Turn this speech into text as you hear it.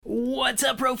What's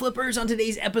up, Pro Flippers? On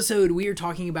today's episode, we are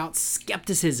talking about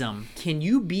skepticism. Can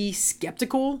you be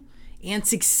skeptical and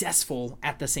successful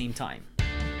at the same time?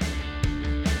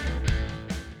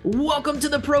 Welcome to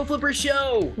the Pro Flipper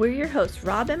Show! We're your hosts,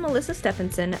 Rob and Melissa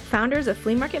Stephenson, founders of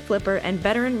Flea Market Flipper and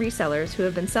veteran resellers who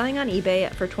have been selling on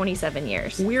eBay for 27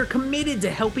 years. We're committed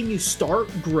to helping you start,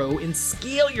 grow, and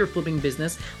scale your flipping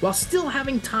business while still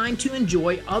having time to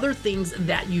enjoy other things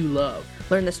that you love.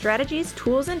 Learn the strategies,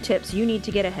 tools, and tips you need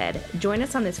to get ahead. Join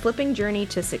us on this flipping journey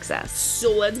to success. So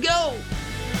let's go!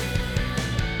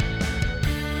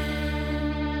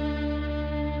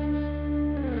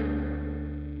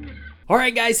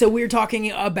 Alright guys, so we're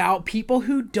talking about people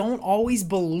who don't always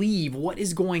believe what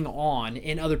is going on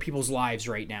in other people's lives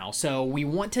right now. So we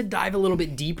want to dive a little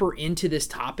bit deeper into this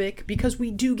topic because we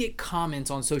do get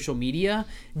comments on social media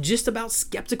just about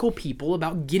skeptical people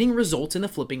about getting results in the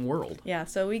flipping world. Yeah,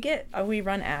 so we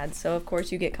run ads. So of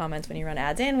course you get comments when you run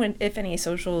ads, and if any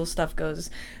social stuff goes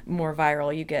more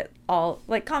viral, you get all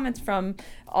comments from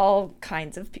all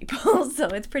kinds of people. So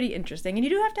it's pretty interesting, and you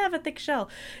do have to have a thick shell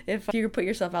if you put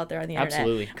yourself out there on the internet.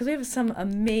 Absolutely. Because we have some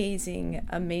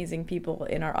amazing people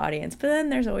in our audience, but then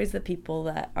there's always the people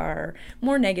that are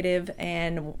more negative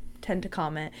and tend to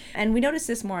comment. And we noticed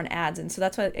this more on ads, and so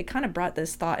that's why it kind of brought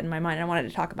this thought in my mind, and I wanted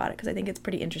to talk about it because I think it's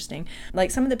pretty interesting.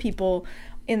 Like, some of the people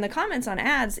in the comments on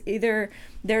ads, either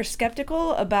they're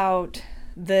skeptical about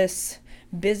this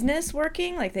business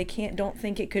working, like they don't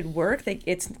think it could work,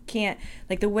 can't,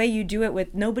 like the way you do it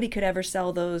with, nobody could ever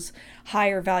sell those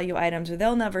higher value items, or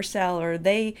they'll never sell, or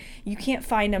you can't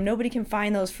find them, nobody can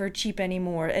find those for cheap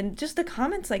anymore, and just the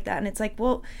comments like that. And it's like,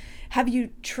 well, have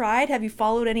you tried, have you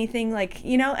followed anything, I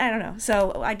don't know.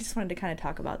 So I just wanted to kind of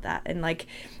talk about that, and like,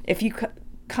 if you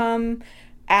come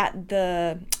at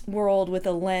the world with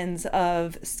a lens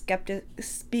of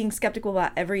being skeptical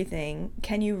about everything,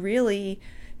 can you really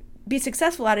be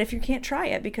successful at it if you can't try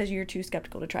it because you're too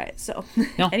skeptical to try it? So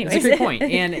no, anyways. That's a great point.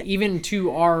 And even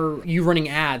to you running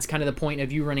ads, kind of the point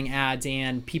of you running ads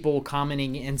and people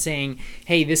commenting and saying,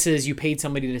 hey, you paid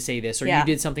somebody to say this, or you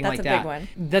did something like that. That's a big one.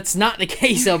 That's not the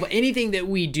case of anything that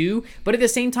we do. But at the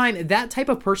same time, that type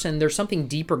of person, there's something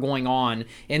deeper going on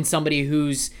in somebody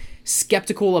who's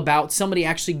skeptical about somebody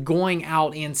actually going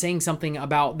out and saying something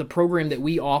about the program that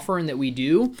we offer and that we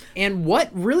do, and what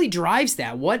really drives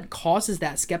that, what causes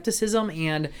that skepticism.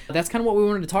 And that's kind of what we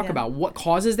wanted to talk about, what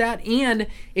causes that. And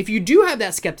if you do have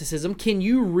that skepticism, can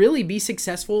you really be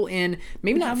successful in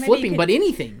maybe not flipping, but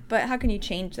anything? But how can you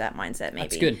change that mindset? Maybe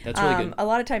that's good. That's really good. A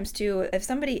lot of times too, if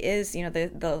somebody is,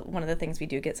 the one of the things we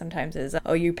do get sometimes is,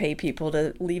 you pay people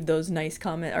to leave those nice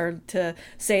comments or to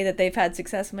say that they've had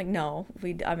success. I'm like, no,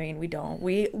 we don't.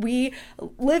 We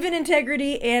live in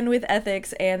integrity and with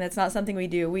ethics, and it's not something we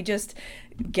do. We just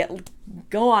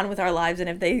go on with our lives, and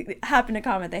if they happen to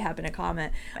comment, they happen to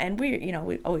comment. And we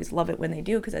always love it when they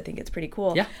do, because I think it's pretty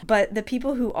cool. Yeah. But the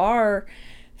people who are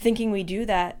thinking we do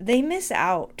that, they miss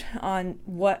out on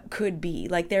what could be.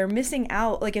 Like, they're missing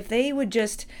out. Like, if they would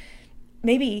just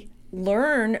maybe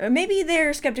learn, or maybe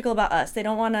they're skeptical about us, they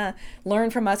don't want to learn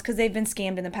from us because they've been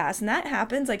scammed in the past, and that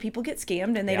happens. Like, people get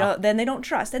scammed and they don't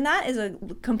trust, and that is a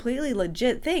completely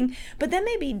legit thing. But then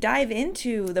maybe dive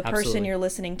into the person you're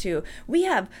listening to. We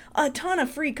have a ton of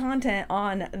free content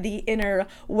on the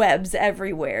interwebs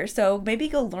everywhere, so maybe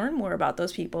go learn more about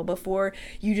those people before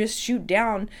you just shoot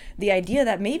down the idea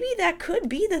that maybe that could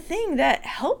be the thing that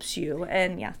helps you.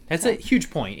 And that's a huge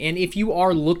point. And if you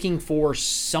are looking for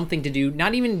something to do,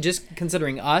 not even just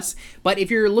considering us, but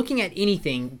if you're looking at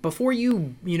anything, before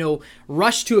you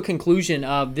rush to a conclusion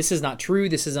of this is not true,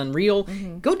 this is unreal,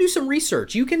 go do some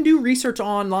research. You can do research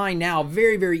online now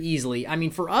very, very easily. I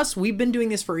mean, for us, we've been doing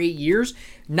this for 8 years.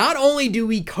 Not only do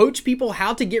we coach people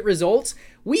how to get results,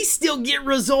 we still get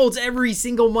results every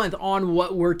single month on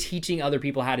what we're teaching other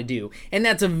people how to do. And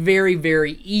that's a very,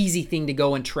 very easy thing to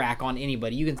go and track on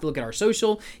anybody. You can look at our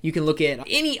social, you can look at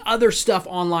any other stuff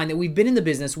online that we've been in the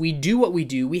business. We do what we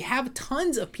do. We have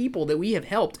tons of people that we have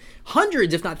helped,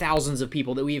 hundreds, if not thousands of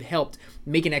people that we have helped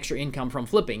make an extra income from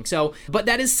flipping. So, but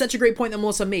that is such a great point that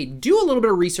Melissa made. Do a little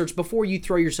bit of research before you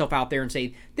throw yourself out there and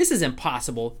say, this is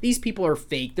impossible. These people are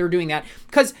fake. They're doing that.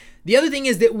 Because the other thing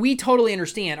is that we totally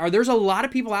understand, there's a lot of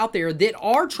people out there that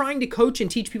are trying to coach and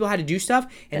teach people how to do stuff,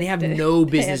 and they have no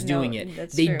business doing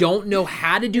it. They don't know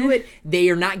how to do it. They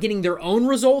are not getting their own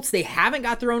results. They haven't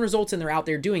got their own results, and they're out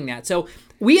there doing that. So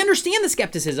we understand the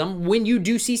skepticism when you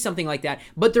do see something like that,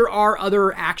 but there are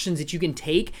other actions that you can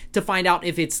take to find out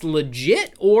if it's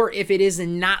legit or if it is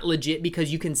not legit,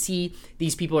 because you can see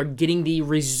these people are getting the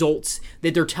results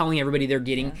that they're telling everybody they're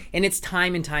getting, and it's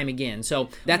time and time again. So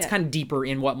that's kind of deeper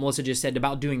in what Melissa Melissa just said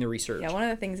about doing the research. Yeah, one of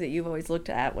the things that you've always looked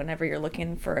at whenever you're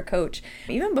looking for a coach,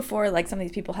 even before like some of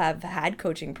these people have had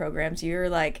coaching programs, you're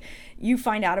like, you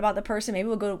find out about the person. Maybe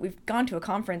we've gone to a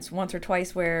conference once or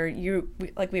twice where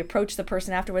we approach the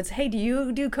person afterwards. Hey, do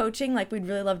you do coaching? Like, we'd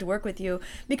really love to work with you,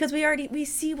 because we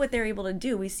see what they're able to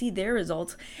do. We see their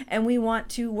results and we want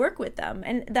to work with them.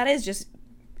 And that is just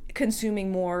consuming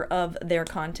more of their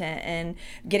content and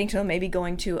getting to them, maybe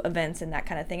going to events and that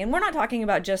kind of thing. And we're not talking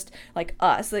about just like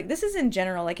us, like this is in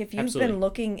general. Like if you've Absolutely. been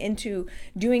looking into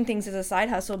doing things as a side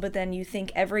hustle, but then you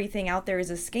think everything out there is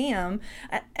a scam,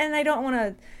 and I don't want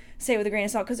to say it with a grain of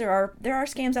salt, because there are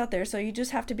scams out there, so you just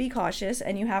have to be cautious,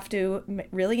 and you have to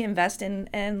really invest in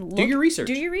and do your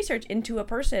research into a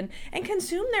person and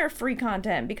consume their free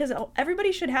content, because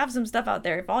everybody should have some stuff out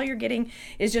there. If all you're getting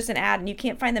is just an ad and you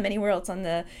can't find them anywhere else on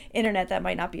the internet, that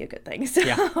might not be a good thing. So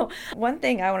yeah. One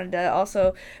thing I wanted to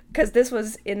also, because this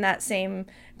was in that same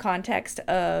context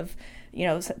of, you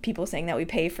know, people saying that we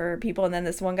pay for people, and then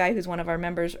this one guy who's one of our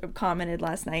members commented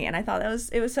last night, and I thought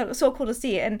it was so cool to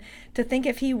see, and to think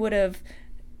if he would have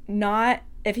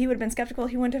been skeptical,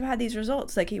 he wouldn't have had these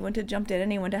results. Like, he wouldn't have jumped in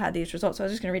and he wouldn't have had these results. So I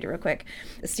was just going to read it real quick.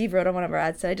 Steve wrote on one of our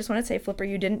ads, said, "I just want to say, Flipper,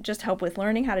 you didn't just help with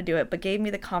learning how to do it, but gave me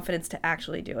the confidence to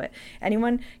actually do it.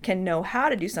 Anyone can know how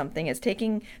to do something. It's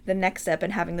taking the next step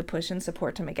and having the push and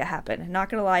support to make it happen. Not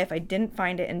going to lie, if I didn't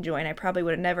find it and join, I probably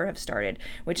would have never have started,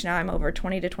 which now I'm over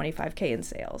 20 to 25K in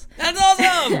sales." That's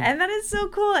awesome! And that is so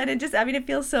cool. And it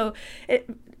feels so...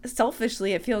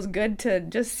 selfishly, it feels good to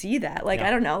just see that. Like, yeah.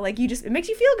 I don't know, like, it makes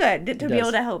you feel good to be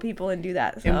able to help people and do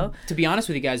that. So, and to be honest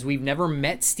with you guys, we've never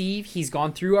met Steve. He's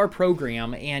gone through our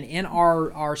program and in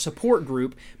our support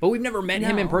group, but we've never met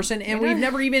him in person, and we've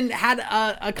never even had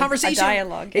a conversation. A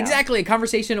dialogue. Yeah. Exactly, a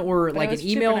conversation or like an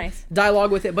email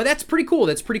dialogue with it. But that's pretty cool.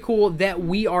 That's pretty cool that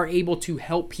we are able to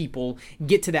help people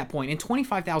get to that point. And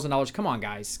 $25,000, come on,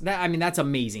 guys. That's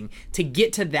amazing. To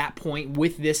get to that point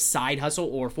with this side hustle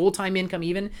or full-time income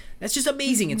even, that's just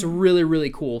amazing. It's really, really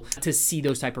cool to see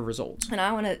those type of results. And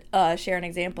I want to share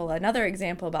another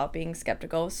example about being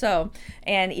skeptical. So,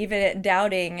 and even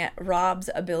doubting Rob's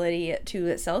ability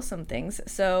to sell some things.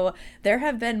 So there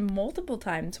have been multiple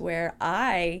times where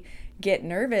I get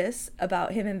nervous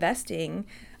about him investing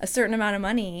a certain amount of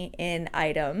money in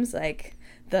items like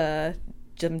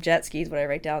some jet skis, what I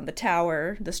write down, the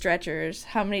tower, the stretchers.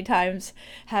 How many times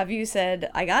have you said,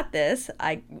 "I got this,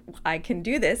 I can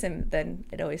do this," and then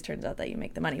it always turns out that you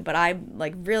make the money. But I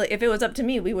really, if it was up to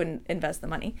me, we wouldn't invest the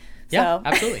money. Yeah,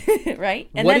 absolutely. Right?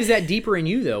 And what is that deeper in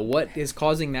you, though? What is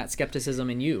causing that skepticism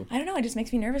in you? I don't know. It just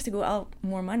makes me nervous to go out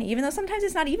more money, even though sometimes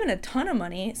it's not even a ton of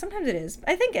money. Sometimes it is.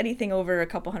 I think anything over a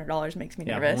couple $100 makes me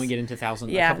nervous. Yeah, when we get into a couple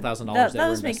 $1,000s,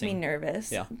 those make me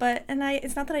nervous. Yeah. But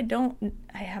it's not that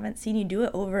I haven't seen you do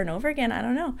it over and over again. I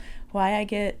don't know why I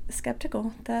get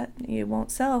skeptical that you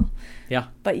won't sell. Yeah.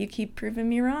 But you keep proving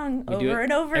me wrong over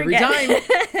and over every again.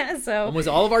 time. So almost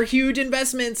all of our huge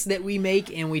investments that we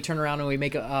make, and we turn around and we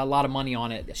make a lot of money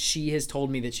on it. She has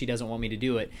told me that she doesn't want me to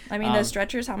do it. I mean, those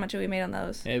stretchers, how much have we made on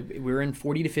those? We're in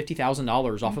 $40,000 to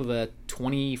 $50,000 off of a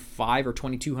 $2,500 or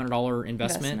 $2,200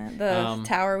 investment. The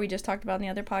tower we just talked about in the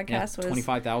other podcast was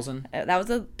 $25,000. That was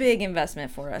a big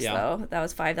investment for us, though. That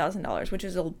was $5,000, which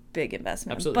is a big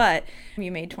investment. Absolutely. But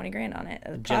you made $20,000 on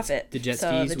it, profit. The jet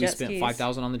skis, we spent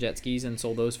 $5,000 on the jet skis and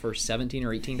sold those for $17,000 or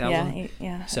 $18,000.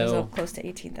 Yeah. So it was close to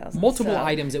 $18,000. Multiple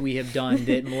items that we have done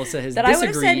that Melissa has that disagreed. I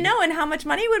would have said no, and how much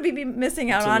money would we be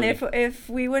missing out on if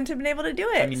we wouldn't have been able to do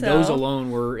it? I mean, those alone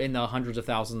were in the hundreds of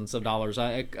thousands of dollars,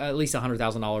 at least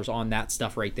 $100,000 on that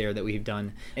stuff right there that we've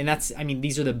done. And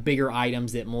these are the bigger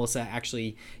items that Melissa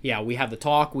actually, we have the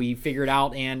talk, we figure it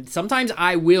out, and sometimes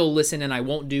I will listen and I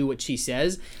won't do what she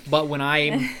says, but when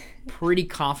I'm pretty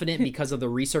confident because of the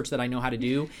research that I know how to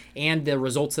do and the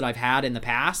results that I've had in the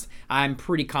past, I'm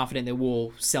pretty confident that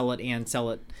we'll sell it and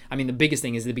sell it. I mean, the biggest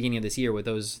thing is the beginning of this year with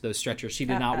those stretchers. She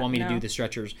did not want me to do the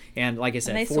stretchers. And like I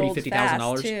said,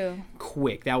 $40,000-$50,000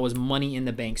 quick. That was money in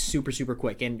the bank, super, super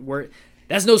quick. And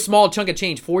that's no small chunk of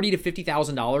change, $40,000 to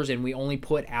 $50,000, and we only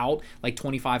put out like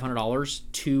 $2,500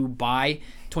 to buy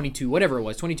 22, whatever it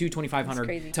was,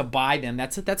 $2,500 to buy them.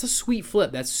 That's a sweet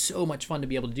flip. That's so much fun to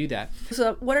be able to do that.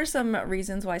 So what are some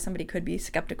reasons why somebody could be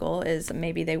skeptical? Is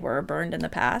maybe they were burned in the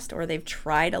past, or they've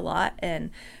tried a lot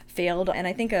and failed. And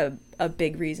I think a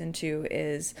big reason too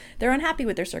is they're unhappy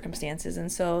with their circumstances, and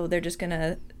so they're just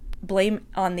gonna blame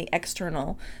on the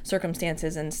external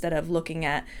circumstances instead of looking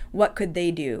at what could they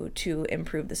do to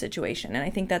improve the situation. And I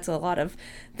think that's a lot of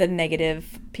the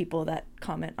negative people that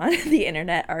comment on the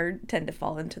internet tend to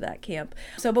fall into that camp.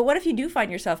 So, but what if you do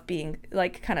find yourself being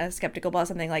like kind of skeptical about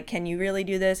something, like, can you really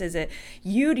do this? Is it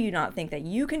you? Do you not think that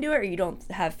you can do it, or you don't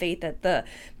have faith that the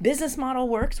business model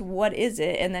works? What is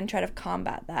it? And then try to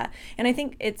combat that. And I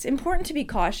think it's important to be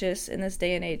cautious in this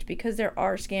day and age, because there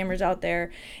are scammers out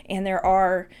there, and there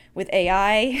are, with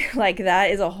AI, like,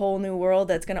 that is a whole new world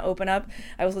that's going to open up.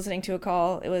 I was listening to a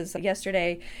call, it was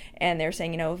yesterday, and they're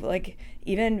saying, like,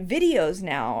 even videos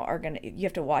now you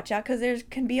have to watch out, because there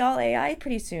can be all AI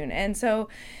pretty soon. And so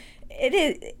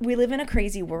we live in a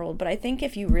crazy world, but I think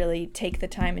if you really take the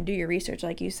time and do your research,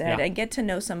 like you said, and get to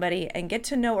know somebody and get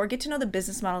to know the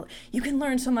business model, you can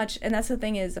learn so much. And that's the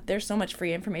thing, is there's so much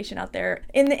free information out there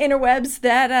in the interwebs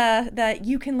that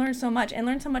you can learn so much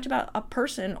about a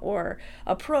person or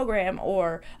a program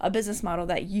or a business model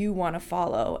that you want to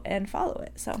follow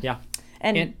it. So yeah.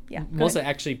 And Melissa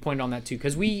actually pointed on that too,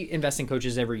 because we invest in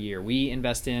coaches every year. We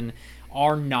invest in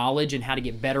our knowledge and how to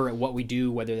get better at what we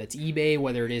do, whether that's eBay,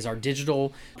 whether it is our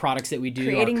digital products that we do,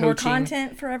 creating our more coaching.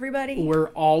 content for everybody. We're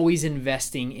always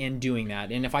investing in doing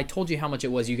that. And if I told you how much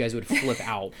it was, you guys would flip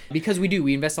out, because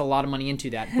we invest a lot of money into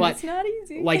that. But it's not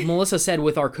easy. Like Melissa said,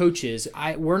 with our coaches,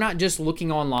 we're not just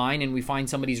looking online and we find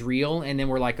somebody's real and then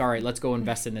we're like, all right, let's go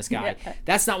invest in this guy.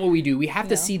 That's not what we do. We have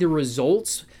to see the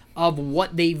results of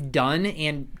what they've done,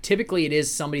 and typically it is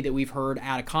somebody that we've heard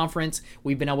at a conference.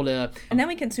 We've been able to, and then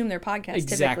we consume their podcasts.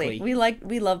 Exactly. Typically,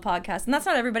 we love podcasts, and that's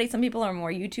not everybody. Some people are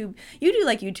more YouTube. You do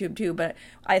like YouTube too, but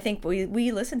I think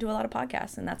we listen to a lot of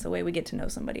podcasts, and that's the way we get to know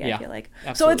somebody. I feel like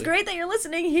absolutely. So it's great that you're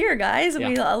listening here, guys.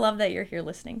 I love that you're here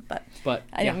listening. But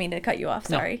I didn't mean to cut you off.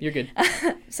 Sorry. No, you're good.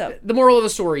 So the moral of the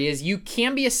story is you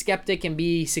can be a skeptic and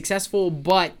be successful,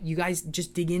 but you guys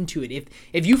just dig into it.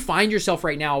 If you find yourself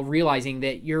right now realizing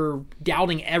that you're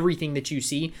doubting everything that you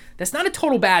see, that's not a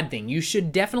total bad thing. You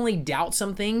should definitely doubt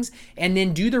some things and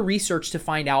then do the research to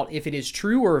find out if it is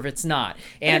true or if it's not.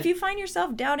 And if you find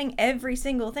yourself doubting every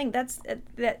single thing,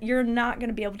 that you're not going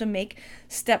to be able to make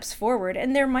steps forward.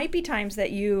 And there might be times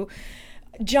that you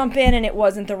jump in and it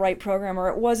wasn't the right program or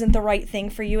it wasn't the right thing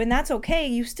for you, and that's okay.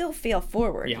 You still fail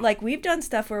forward. Like, we've done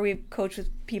stuff where we've coached with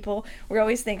people, we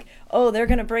always think, oh, they're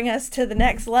going to bring us to the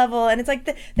next level, and it's like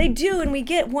they do, and we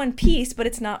get one piece, but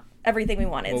it's not everything we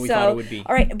wanted. What we thought it would be.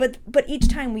 All right, but each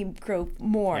time we grow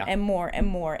more and more and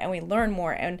more, and we learn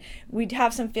more, and we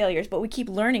have some failures, but we keep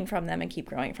learning from them and keep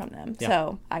growing from them.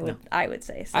 So I would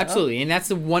say so. Absolutely. And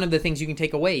that's one of the things you can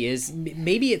take away is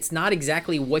maybe it's not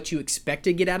exactly what you expect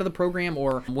to get out of the program,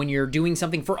 or when you're doing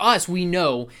something. For us, we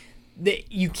know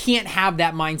that you can't have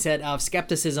that mindset of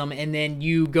skepticism and then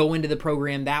you go into the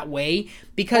program that way,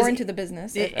 because or into the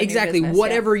business. Exactly.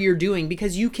 Whatever you're doing,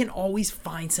 because you can always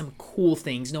find some cool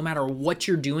things no matter what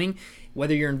you're doing.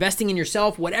 Whether you're investing in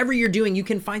yourself, whatever you're doing, you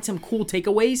can find some cool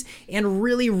takeaways and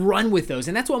really run with those.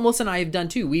 And that's what Melissa and I have done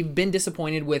too. We've been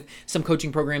disappointed with some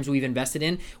coaching programs we've invested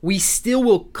in. We still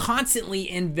will constantly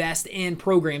invest in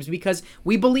programs because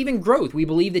we believe in growth. We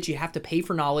believe that you have to pay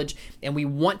for knowledge, and we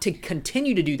want to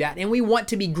continue to do that. And we want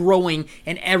to be growing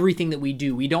in everything that we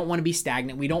do. We don't want to be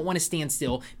stagnant. We don't want to stand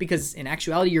still, because in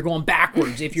actuality, you're going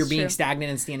backwards if you're being stagnant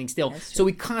and standing still. So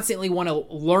we constantly want to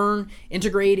learn,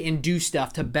 integrate, and do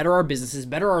stuff to better our business,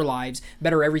 better our lives,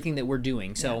 better everything that we're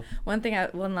doing. So one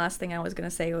last thing I was going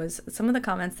to say was, some of the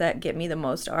comments that get me the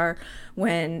most are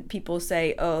when people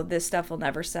say, oh, this stuff will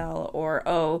never sell, or,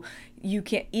 oh, you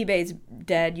can't, eBay's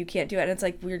dead, you can't do it. And it's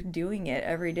like, we're doing it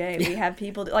every day. We have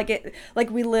people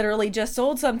we literally just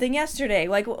sold something yesterday.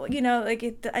 I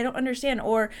don't understand.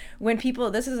 Or when people,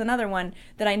 this is another one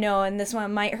that I know, and this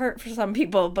one might hurt for some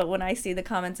people, but when I see the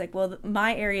comments like, well,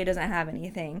 my area doesn't have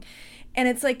anything. And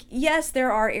it's like, yes,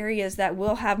 there are areas that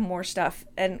will have more stuff,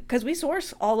 and because we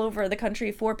source all over the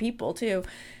country for people too,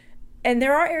 and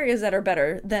there are areas that are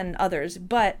better than others,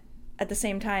 but at the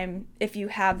same time, if you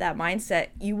have that mindset,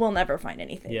 you will never find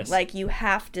anything. Like, you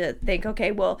have to think,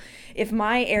 okay, well, if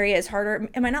my area is harder,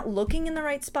 am I not looking in the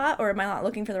right spot, or am I not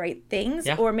looking for the right things?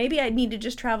 Or maybe I need to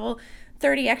just travel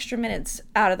 30 extra minutes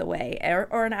out of the way,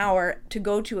 or an hour to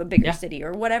go to a bigger city,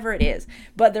 or whatever it is.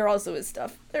 But there also is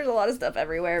stuff. There's a lot of stuff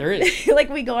everywhere. There is. Like,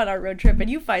 we go on our road trip and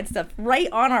you find stuff right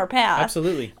on our path.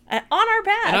 Absolutely. On our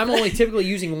path. And I'm only typically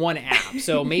using one app.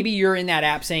 So maybe you're in that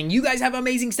app saying, you guys have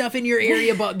amazing stuff in your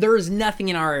area, but there's nothing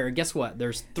in our area. Guess what?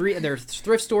 There's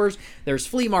thrift stores, there's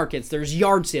flea markets, there's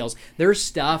yard sales, there's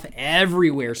stuff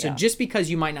everywhere. So just because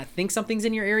you might not think something's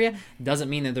in your area doesn't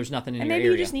mean that there's nothing in your area. And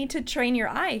maybe you just need to train your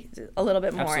eye a little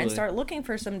bit more and start looking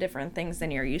for some different things than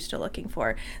you're used to looking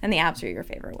for. And the apps are your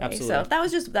favorite way.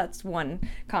 Absolutely. So that's one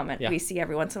comment we see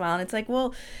every once in a while. And it's like,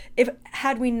 well,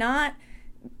 had we not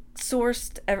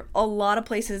sourced a lot of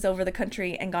places over the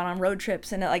country and gone on road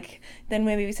trips, and like then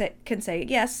maybe we can say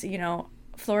yes, you know,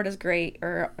 Florida's great,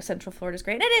 or Central Florida's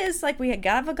great. It is, like, we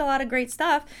have a lot of great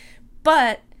stuff,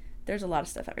 but there's a lot of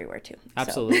stuff everywhere too.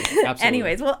 Absolutely. So. Absolutely.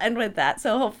 Anyways, we'll end with that.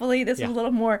 So hopefully this is a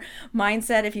little more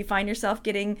mindset. If you find yourself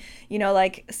getting, you know,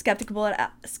 like skeptical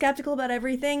about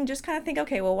everything, just kind of think,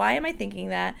 okay, well, why am I thinking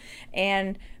that?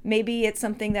 And maybe it's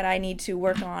something that I need to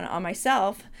work on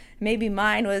myself. Maybe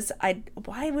mine was,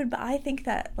 why would I think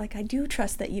that? Like, I do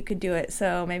trust that you could do it.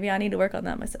 So maybe I need to work on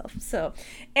that myself. So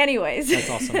anyways. That's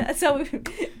awesome. So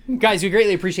guys, we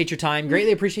greatly appreciate your time.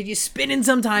 Greatly appreciate you spending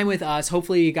some time with us.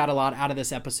 Hopefully you got a lot out of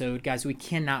this episode. Guys, we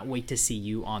cannot wait to see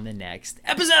you on the next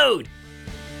episode.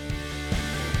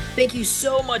 Thank you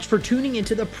so much for tuning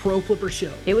into the Pro Flipper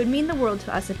Show. It would mean the world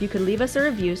to us if you could leave us a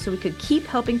review so we could keep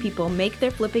helping people make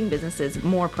their flipping businesses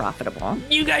more profitable.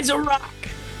 You guys are rock.